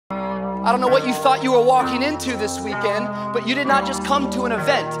I don't know what you thought you were walking into this weekend, but you did not just come to an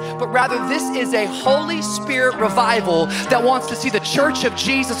event, but rather this is a Holy Spirit revival that wants to see the church of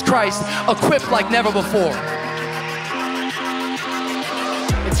Jesus Christ equipped like never before.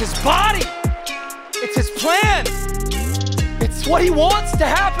 It's his body. It's his plan. It's what he wants to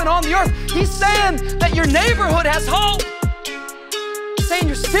happen on the earth. He's saying that your neighborhood has hope. He's saying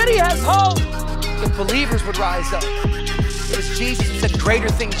your city has hope if believers would rise up. It was Jesus who said, greater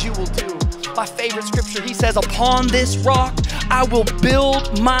things you will do. My favorite scripture, he says, upon this rock I will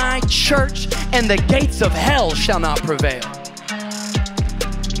build my church, and the gates of hell shall not prevail.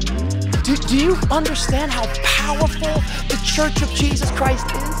 Do you understand how powerful the church of Jesus Christ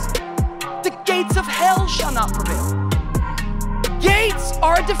is? The gates of hell shall not prevail. Gates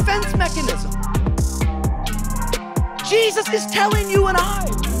are a defense mechanism. Jesus is telling you and I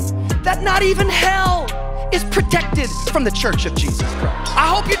that not even hell is protected from the church of Jesus Christ. I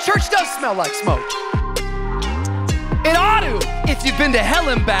hope your church does smell like smoke. It ought to, if you've been to hell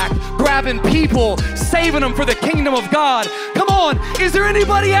and back, grabbing people, saving them for the kingdom of God. Come on, is there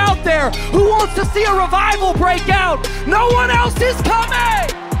anybody out there who wants to see a revival break out? No one else is coming.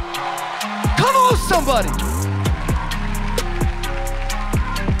 Come on, somebody.